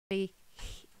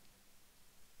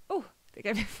Oh, they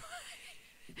gave me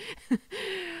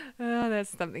oh,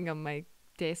 that's something on my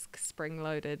desk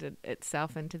spring-loaded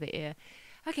itself into the air.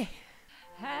 Okay.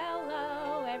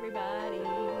 Hello, everybody.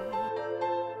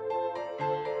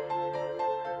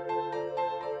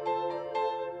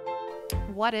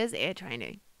 What is ear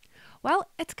training? Well,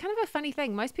 it's kind of a funny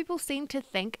thing. Most people seem to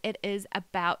think it is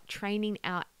about training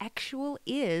our actual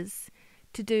ears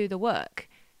to do the work.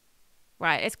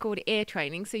 Right, it's called ear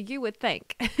training, so you would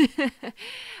think.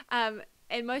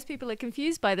 And most people are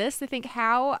confused by this. They think,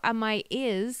 how are my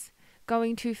ears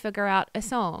going to figure out a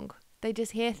song? They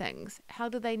just hear things. How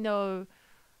do they know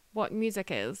what music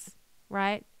is,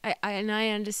 right? And I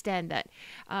understand that.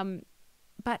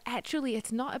 But actually,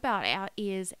 it's not about our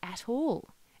ears at all.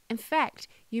 In fact,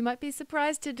 you might be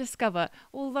surprised to discover,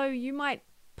 although you might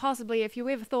possibly, if you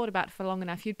ever thought about it for long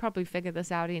enough, you'd probably figure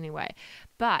this out anyway.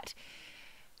 But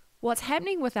what's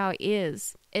happening with our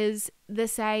ears is the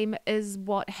same as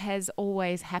what has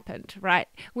always happened, right?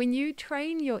 When you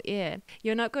train your ear,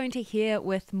 you're not going to hear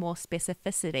with more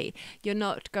specificity. You're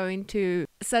not going to,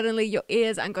 suddenly your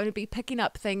ears aren't going to be picking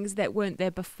up things that weren't there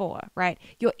before, right?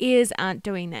 Your ears aren't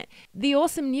doing that. The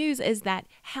awesome news is that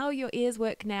how your ears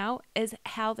work now is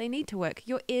how they need to work.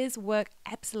 Your ears work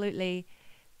absolutely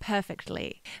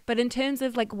perfectly. But in terms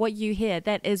of like what you hear,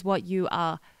 that is what you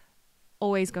are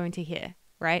always going to hear.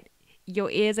 Right? Your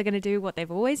ears are going to do what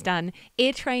they've always done.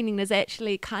 Ear training is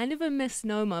actually kind of a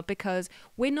misnomer because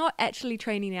we're not actually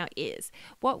training our ears.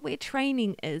 What we're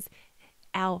training is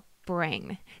our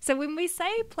brain. So when we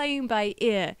say playing by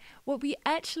ear, what we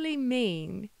actually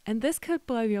mean, and this could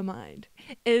blow your mind,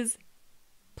 is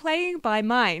playing by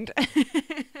mind.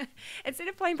 Instead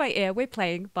of playing by ear, we're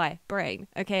playing by brain,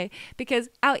 okay? Because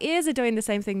our ears are doing the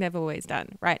same thing they've always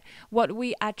done, right? What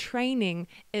we are training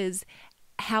is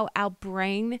how our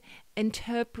brain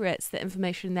interprets the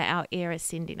information that our ear is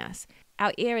sending us.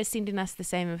 Our ear is sending us the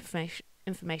same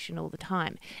information all the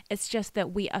time. It's just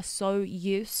that we are so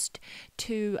used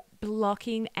to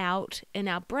blocking out in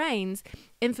our brains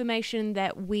information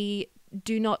that we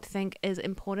do not think is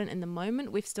important in the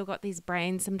moment. We've still got these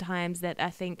brains sometimes that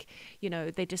I think,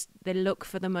 they look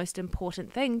for the most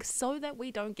important things so that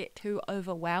we don't get too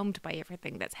overwhelmed by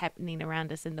everything that's happening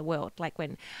around us in the world. Like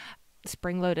when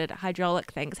spring-loaded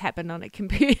hydraulic things happen on a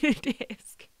computer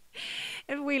desk.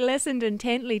 If we listened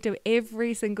intently to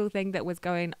every single thing that was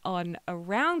going on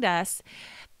around us,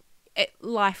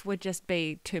 life would just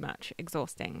be too much,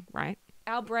 exhausting, right?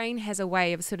 Our brain has a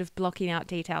way of sort of blocking out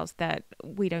details that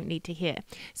we don't need to hear.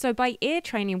 So by ear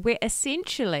training, we're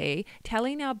essentially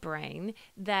telling our brain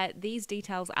that these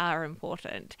details are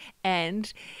important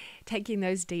and taking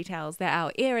those details that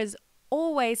our ear is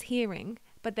always hearing,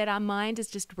 but that our mind is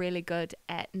just really good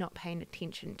at not paying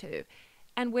attention to.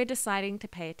 And we're deciding to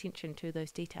pay attention to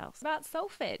those details. About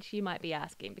solfege, you might be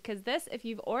asking, because this, if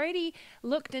you've already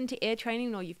looked into ear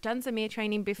training or you've done some ear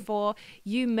training before,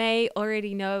 you may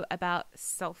already know about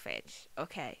solfege.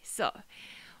 Okay, so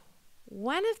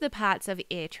one of the parts of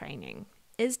ear training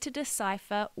is to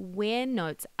decipher where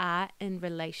notes are in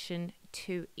relation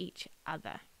to each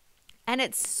other. And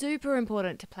it's super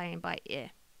important to playing by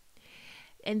ear.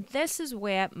 And this is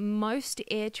where most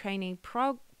ear training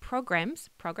programs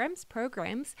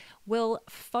will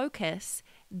focus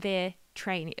their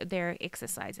training, their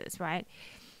exercises, right?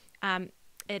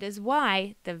 It is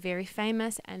why the very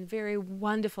famous and very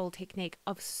wonderful technique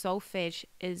of solfege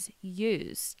is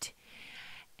used.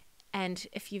 And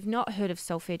if you've not heard of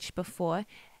solfege before,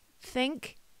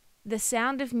 think the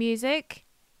sound of music,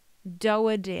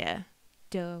 do-a-deer,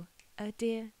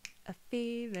 do-a-deer, a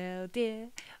female deer.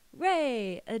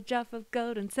 Ray, a drop of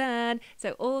golden sun.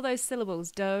 So all those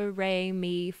syllables, do, re,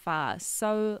 mi, fa,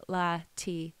 sol, la,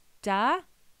 ti, da,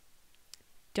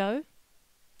 do.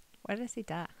 Why did I say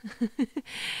da?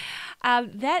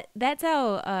 That's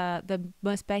our the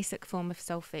most basic form of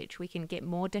solfege. We can get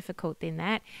more difficult than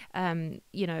that, and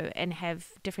have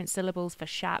different syllables for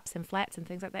sharps and flats and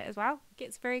things like that as well. It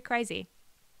gets very crazy.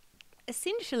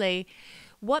 Essentially,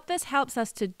 what this helps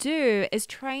us to do is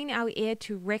train our ear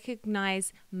to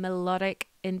recognize melodic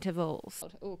intervals.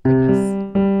 Oh, goodness.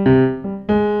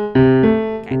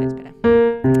 Okay, that's better.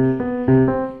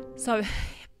 So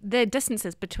the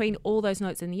distances between all those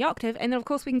notes in the octave, and then of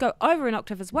course we can go over an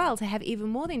octave as well to have even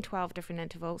more than 12 different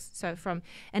intervals. So from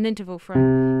an interval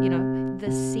from,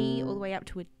 the C all the way up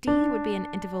to a D would be an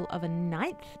interval of a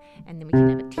ninth, and then we can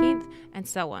have a 10th and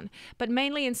so on. But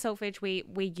mainly in solfege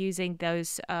we're using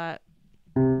those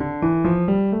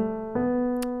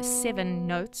 7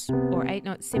 notes or 8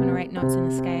 notes, 7 or 8 notes in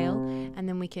the scale, and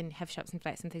then we can have sharps and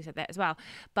flats and things like that as well.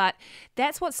 But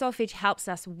that's what solfege helps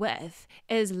us with,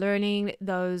 is learning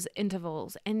those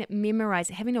intervals and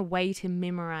having a way to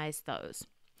memorize those.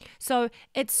 So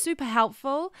it's super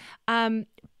helpful.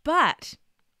 But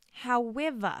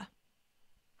however,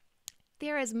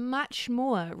 there is much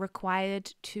more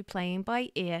required to playing by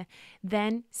ear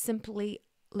than simply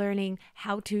learning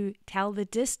how to tell the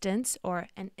distance or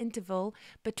an interval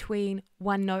between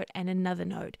one note and another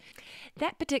note.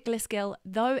 That particular skill,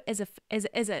 though, is a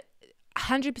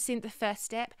 100% the first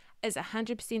step, is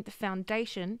 100% the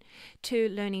foundation to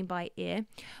learning by ear.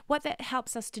 What that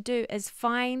helps us to do is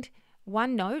find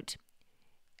one note,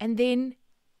 and then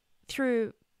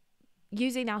through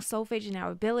using our solfege and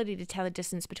our ability to tell the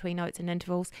distance between notes and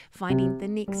intervals, finding the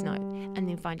next note, and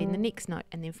then finding the next note,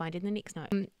 and then finding the next note.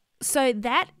 So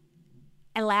that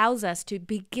allows us to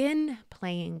begin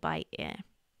playing by ear.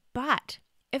 But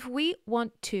if we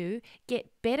want to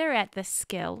get better at the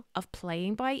skill of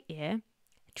playing by ear,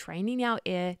 training our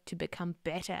ear to become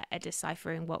better at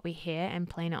deciphering what we hear and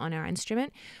playing it on our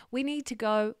instrument, we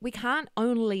can't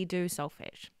only do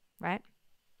solfege, right?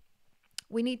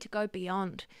 We need to go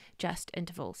beyond just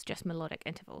intervals, just melodic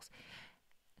intervals.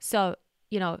 So,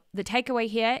 the takeaway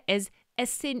here is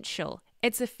essential.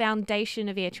 It's a foundation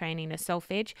of ear training, is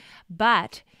solfege,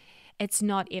 but it's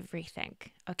not everything,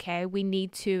 okay? We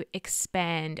need to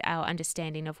expand our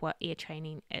understanding of what ear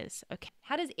training is, okay?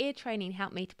 How does ear training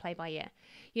help me to play by ear?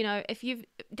 If you've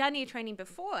done ear training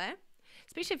before,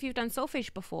 especially if you've done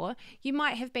solfege before, you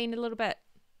might have been a little bit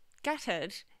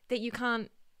gutted that you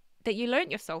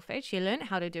learnt your solfege, you learnt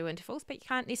how to do intervals, but you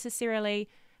can't necessarily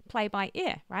play by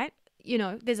ear, right?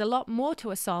 There's a lot more to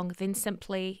a song than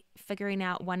simply figuring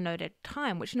out one note at a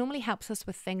time, which normally helps us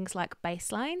with things like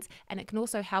bass lines, and it can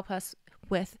also help us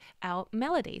with our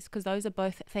melodies, because those are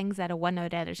both things that are one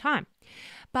note at a time.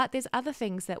 But there's other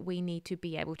things that we need to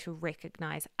be able to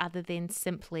recognize other than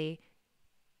simply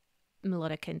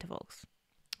melodic intervals.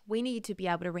 We need to be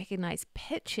able to recognize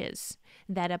pitches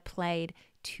that are played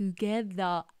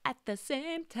together at the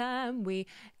same time. We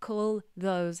call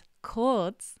those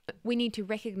chords. We need to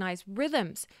recognize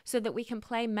rhythms so that we can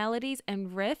play melodies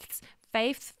and riffs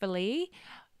faithfully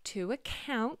to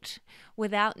account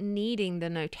without needing the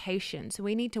notation. So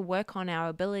we need to work on our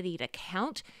ability to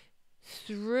count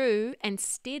through and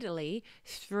steadily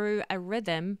through a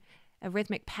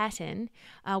rhythmic pattern,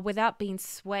 without being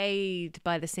swayed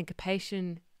by the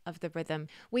syncopation of the rhythm.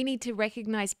 We need to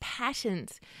recognize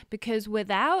patterns, because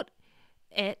without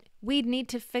it, we'd need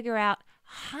to figure out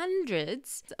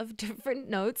hundreds of different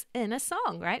notes in a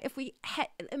song, right? If we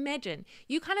imagine,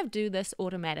 you kind of do this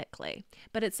automatically,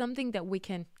 but it's something that we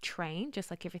can train, just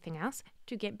like everything else,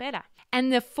 to get better.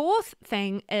 And the fourth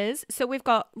thing is, so we've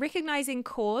got recognizing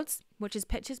chords, which is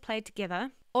pitches played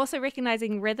together. Also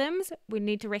recognizing rhythms, we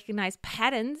need to recognize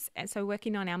patterns, and so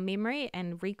working on our memory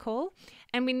and recall.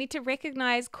 And we need to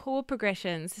recognize chord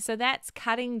progressions. So that's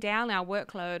cutting down our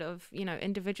workload of,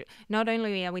 individual. Not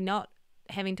only are we not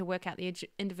having to work out the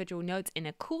individual notes in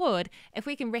a chord, if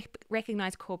we can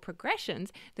recognize chord progressions,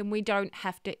 then we don't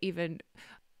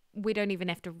even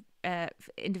have to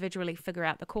individually figure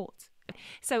out the chords.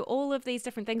 So all of these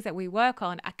different things that we work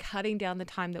on are cutting down the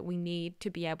time that we need to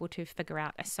be able to figure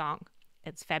out a song.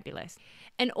 It's fabulous.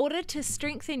 In order to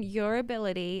strengthen your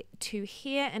ability to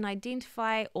hear and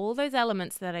identify all those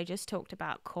elements that I just talked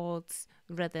about, chords,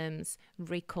 rhythms,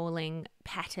 recalling,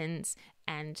 patterns,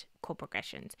 and chord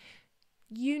progressions,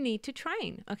 you need to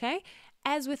train, okay?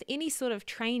 As with any sort of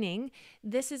training,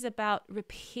 this is about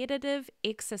repetitive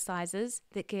exercises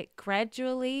that get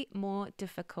gradually more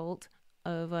difficult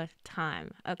over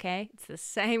time, okay? It's the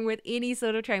same with any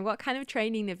sort of training. What kind of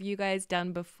training have you guys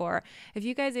done before? Have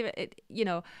you guys ever,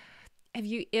 have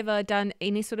you ever done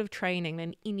any sort of training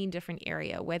in any different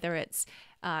area, whether it's,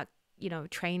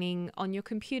 training on your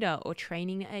computer or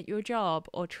training at your job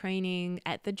or training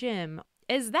at the gym?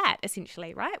 Is that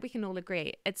essentially, right? We can all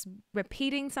agree. It's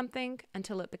repeating something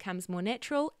until it becomes more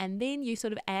natural, and then you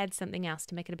sort of add something else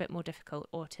to make it a bit more difficult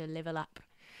or to level up.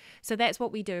 So that's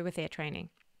what we do with ear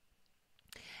training.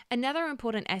 Another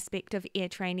important aspect of ear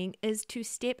training is to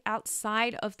step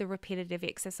outside of the repetitive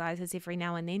exercises every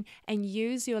now and then and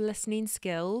use your listening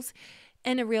skills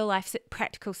in a real life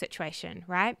practical situation,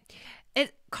 right?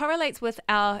 It correlates with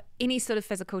any sort of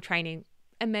physical training.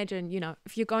 Imagine,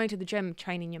 if you're going to the gym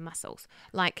training your muscles,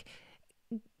 like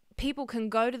people can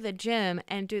go to the gym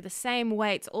and do the same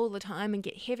weights all the time and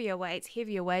get heavier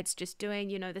weights, just doing,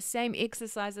 the same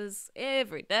exercises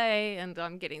every day. And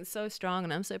I'm getting so strong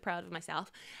and I'm so proud of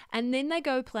myself. And then they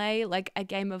go play like a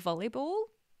game of volleyball.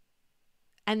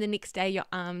 and the next day your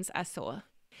arms are sore.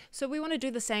 So we want to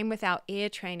do the same with our ear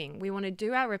training. We want to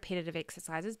do our repetitive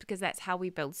exercises because that's how we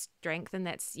build strength, and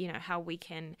that's, how we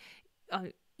can,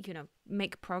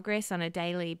 make progress on a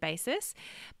daily basis.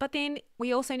 But then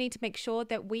we also need to make sure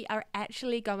that we are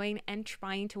actually going and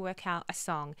trying to work out a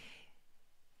song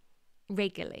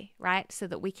regularly, right? So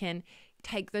that we can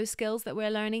take those skills that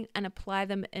we're learning and apply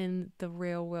them in the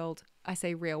real world, I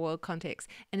say real world context,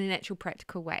 in an actual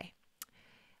practical way.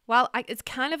 Well, it's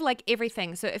kind of like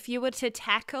everything. So if you were to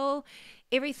tackle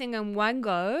everything in one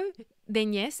go,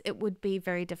 then yes, it would be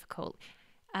very difficult.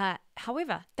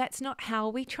 However, that's not how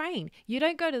we train. You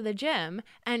don't go to the gym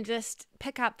and just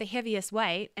pick up the heaviest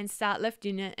weight and start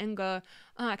lifting it and go,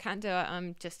 oh, I can't do it.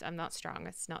 I'm not strong.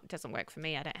 It doesn't work for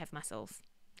me. I don't have muscles.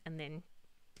 And then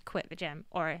quit the gym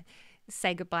or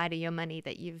say goodbye to your money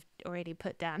that you've already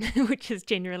put down, which is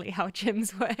generally how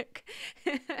gyms work.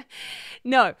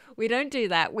 No, we don't do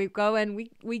that. We go and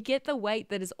we get the weight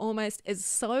that is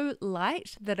so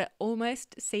light that it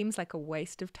almost seems like a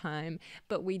waste of time.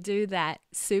 But we do that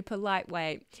super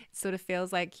lightweight. It sort of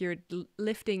feels like you're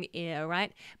lifting air,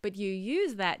 right? But you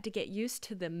use that to get used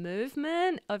to the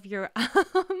movement of your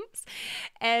arms.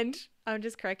 And I'm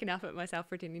just cracking up at myself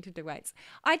pretending to do weights.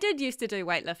 I did used to do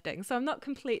weightlifting, so I'm not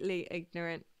completely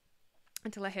ignorant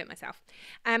until I hurt myself.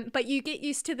 But you get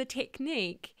used to the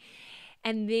technique.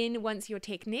 And then once your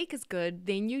technique is good,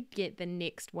 then you get the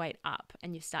next weight up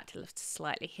and you start to lift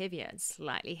slightly heavier and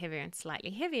slightly heavier and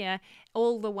slightly heavier,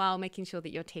 all the while making sure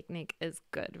that your technique is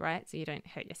good, right? So you don't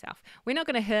hurt yourself. We're not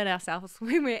going to hurt ourselves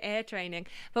when we're air training,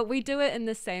 but we do it in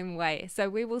the same way. So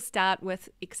we will start with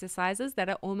exercises that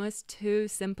are almost too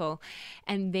simple.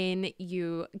 And then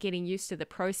you getting used to the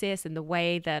process and the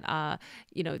way that,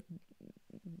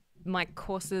 my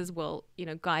courses will,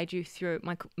 guide you through,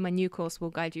 my new course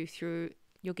will guide you through.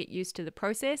 You'll get used to the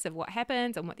process of what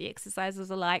happens and what the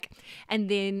exercises are like, and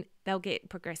then they'll get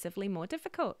progressively more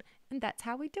difficult. And that's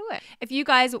how we do it. If you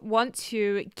guys want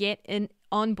to get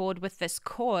on board with this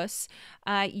course,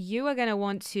 you are going to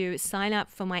want to sign up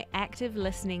for my active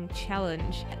listening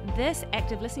challenge. This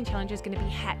active listening challenge is going to be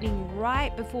happening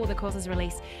right before the course is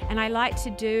released. And I like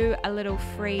to do a little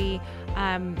free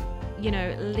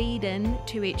lead in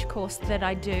to each course that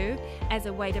I do as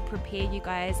a way to prepare you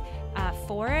guys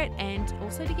for it, and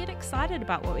also to get excited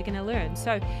about what we're going to learn.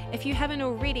 So if you haven't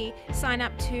already, sign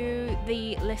up to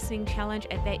the listening challenge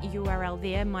at that URL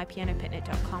there,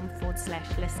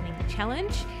 mypianopitnet.com/listening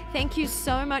challenge. Thank you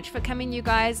so much for coming, you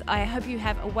guys. I hope you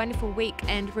have a wonderful week,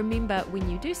 and remember, when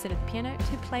you do sit at the piano,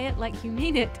 to play it like you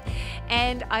mean it.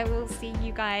 And I will see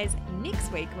you guys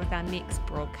next week with our next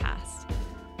broadcast.